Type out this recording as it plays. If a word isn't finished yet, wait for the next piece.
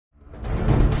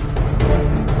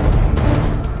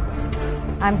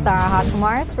I'm Sarah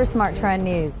Hashimoris for Smart Trend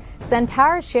News.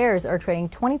 Santarus shares are trading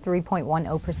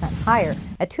 23.10% higher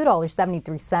at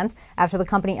 $2.73 after the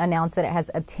company announced that it has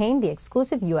obtained the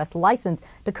exclusive U.S. license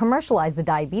to commercialize the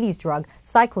diabetes drug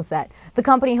Cyclizet. The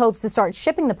company hopes to start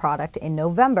shipping the product in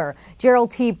November. Gerald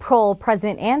T. Prohl,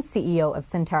 president and CEO of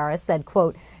Santarus, said,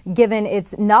 quote, "Given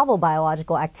its novel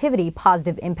biological activity,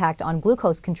 positive impact on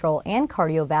glucose control, and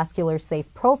cardiovascular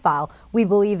safe profile, we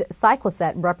believe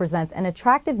Cyclizet represents an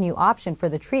attractive new option for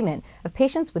the treatment of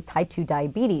patients with type 2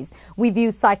 diabetes. We view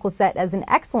Cyclizet as an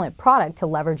excellent product to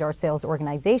leverage our sales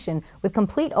organization with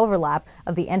complete overlap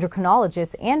of the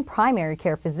endocrinologists and primary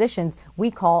care physicians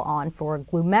we call on for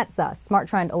Glumetza." Smart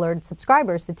Trend alerted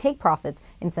subscribers to take profits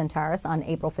in Santarus on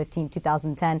April 15,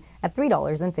 2010 at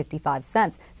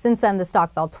 $3.55. Since then, the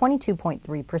stock fell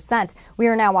 22.3%. We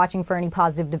are now watching for any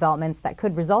positive developments that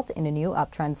could result in a new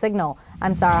uptrend signal.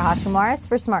 I'm Sarah Hashimoris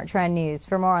for Smart Trend News.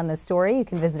 For more on this story, you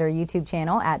can visit our YouTube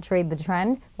channel at Trade the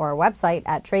Trend or our website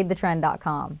at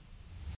tradethetrend.com.